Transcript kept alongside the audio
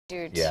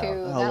do too. Yeah.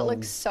 That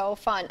looks so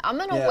fun. I'm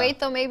gonna wait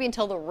though maybe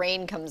until the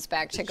rain comes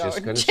back to go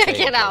check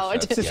it out.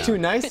 It's just too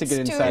nice to get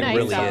inside. It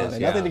really is.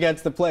 Nothing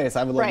against the place.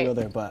 I would love to go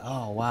there, but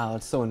oh wow,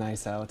 it's so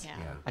nice out. Yeah.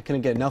 I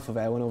couldn't get enough of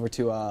it. I went over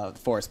to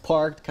Forest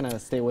Park, kind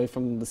of stay away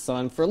from the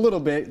sun for a little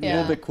bit, a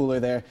little bit cooler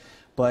there.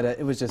 But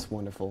it was just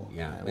wonderful.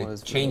 Yeah, it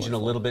was changing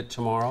really a little bit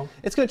tomorrow.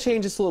 It's going to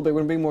change just a little bit. We're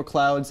going to bring more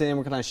clouds in.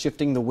 We're kind of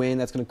shifting the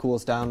wind. That's going to cool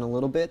us down a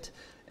little bit.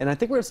 And I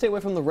think we're going to stay away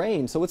from the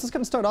rain. So let's just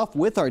going to start off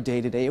with our day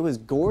today. It was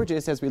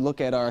gorgeous as we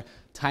look at our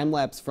time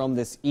lapse from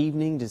this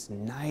evening. Just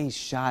nice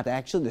shot.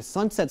 Actually, the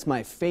sunset's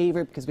my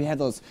favorite because we had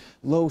those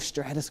low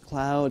stratus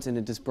clouds and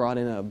it just brought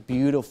in a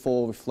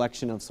beautiful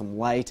reflection of some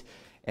light.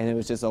 And it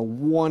was just a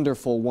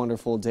wonderful,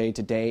 wonderful day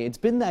today. It's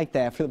been like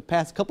that for the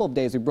past couple of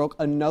days. We broke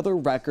another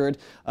record.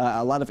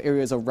 A lot of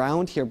areas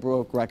around here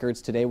broke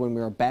records today when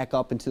we were back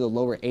up into the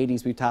lower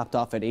 80s. We topped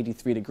off at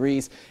 83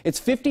 degrees. It's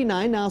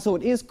 59 now, so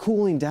it is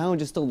cooling down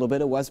just a little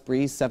bit. A west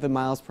breeze, 7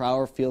 miles per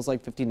hour, feels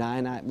like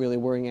 59. Not really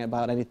worrying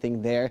about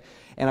anything there.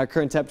 And our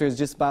current temperature is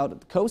just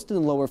about coast in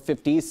the lower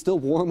 50s. Still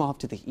warm off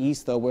to the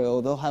east,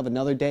 though. They'll have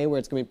another day where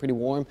it's going to be pretty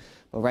warm.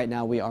 But right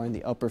now we are in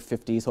the upper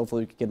 50s.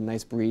 Hopefully we can get a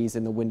nice breeze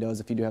in the windows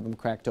if you do have them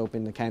cracked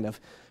open to kind of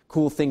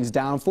cool things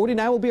down.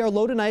 49 will be our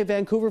low tonight.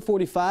 Vancouver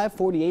 45,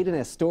 48 in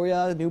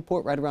Astoria,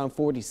 Newport right around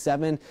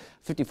 47,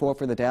 54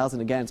 for the Dalles.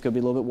 And again, it's going to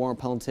be a little bit warmer.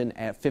 Pendleton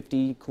at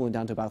 50, cooling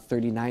down to about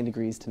 39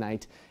 degrees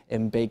tonight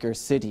in Baker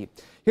City.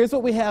 Here's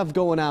what we have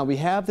going on. We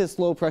have this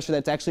low pressure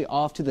that's actually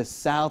off to the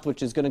south,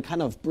 which is going to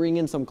kind of bring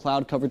in some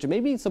cloud coverage and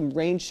maybe some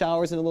rain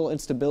showers and a little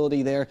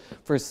instability there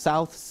for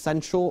south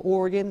central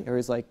Oregon,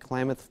 areas like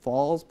Klamath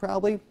Falls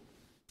probably.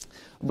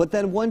 But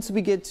then once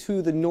we get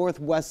to the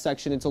northwest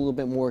section, it's a little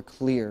bit more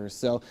clear.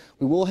 So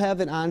we will have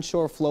an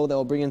onshore flow that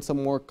will bring in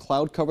some more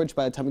cloud coverage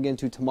by the time we get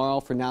into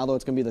tomorrow. For now, though,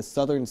 it's going to be the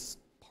southern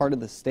part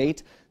of the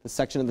state. The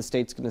section of the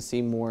state's going to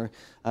see more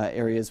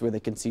areas where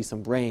they can see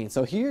some rain.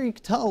 So here you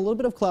can tell a little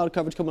bit of cloud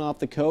coverage coming off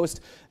the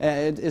coast.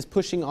 It is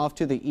pushing off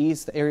to the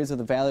east. The areas of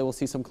the valley will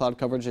see some cloud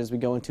coverage as we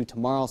go into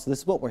tomorrow. So this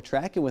is what we're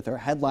tracking with our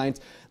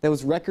headlines.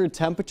 Those record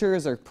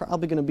temperatures are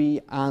probably going to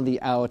be on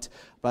the out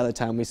by the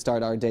time we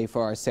start our day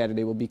for our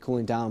Saturday. We'll be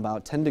cooling down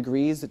about 10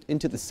 degrees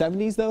into the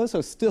 70s though,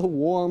 so still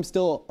warm,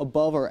 still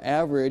above our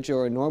average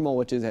or normal,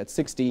 which is at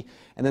 60.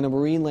 And then a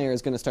marine layer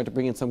is going to start to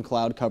bring in some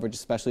cloud coverage,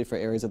 especially for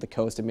areas of the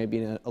coast and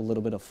maybe a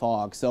little bit of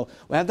fog. So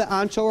we have the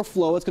onshore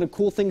flow. It's going to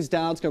cool things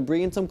down. It's going to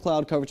bring in some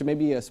cloud coverage and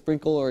maybe a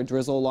sprinkle or a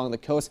drizzle along the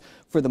coast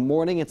for the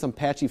morning and some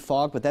patchy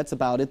fog, but that's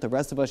about it. The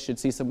rest of us should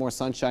see some more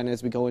sunshine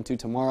as we go into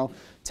tomorrow.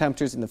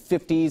 Temperatures in the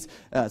 50s,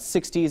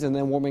 60s, and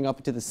then warming up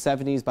into the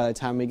 70s by the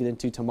time we get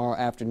into tomorrow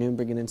afternoon,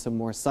 bringing in some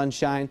more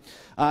sunshine.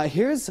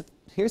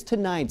 Here's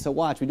tonight, so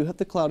watch. We do have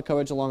the cloud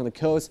coverage along the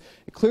coast.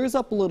 It clears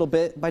up a little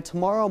bit. By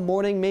tomorrow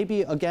morning,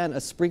 maybe, again, a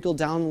sprinkle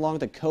down along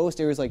the coast,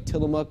 areas like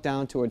Tillamook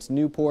down towards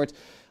Newport,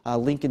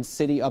 Lincoln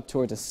City up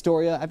towards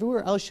Astoria.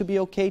 Everywhere else should be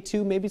okay,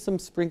 too. Maybe some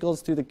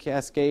sprinkles through the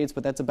Cascades,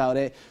 but that's about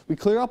it. We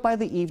clear up by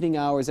the evening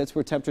hours. That's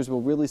where temperatures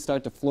will really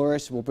start to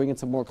flourish. We'll bring in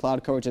some more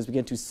cloud coverage as we get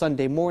into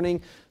Sunday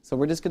morning. So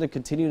we're just going to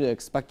continue to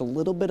expect a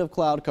little bit of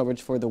cloud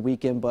coverage for the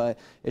weekend, but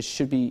it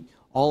should be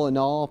all in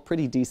all,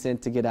 pretty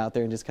decent to get out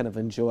there and just kind of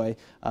enjoy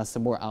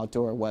some more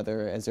outdoor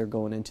weather as they're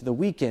going into the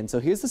weekend.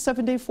 So here's the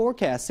 7-day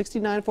forecast.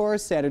 69 for our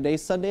Saturday,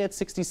 Sunday at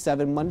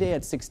 67, Monday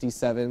at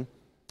 67.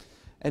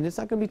 And it's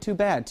not going to be too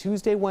bad.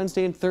 Tuesday,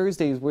 Wednesday, and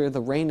Thursday is where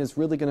the rain is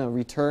really going to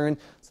return.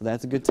 So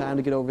that's a good time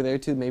to get over there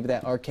to maybe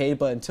that arcade.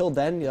 But until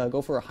then,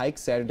 go for a hike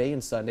Saturday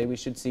and Sunday. We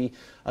should see,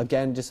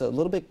 again, just a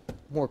little bit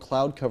more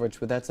cloud coverage,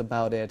 but that's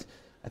about it.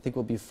 I think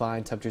we'll be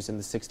fine. Temperatures in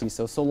the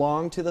 60s. So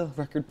long to the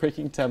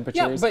record-breaking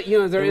temperatures. Yeah, but you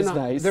know they're in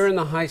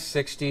the high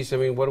 60s. I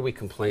mean, what are we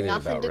complaining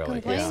about, really? Nothing to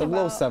complain about. Some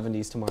low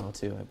 70s tomorrow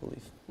too, I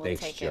believe. We'll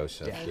Thanks, take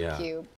Joseph. Thank you.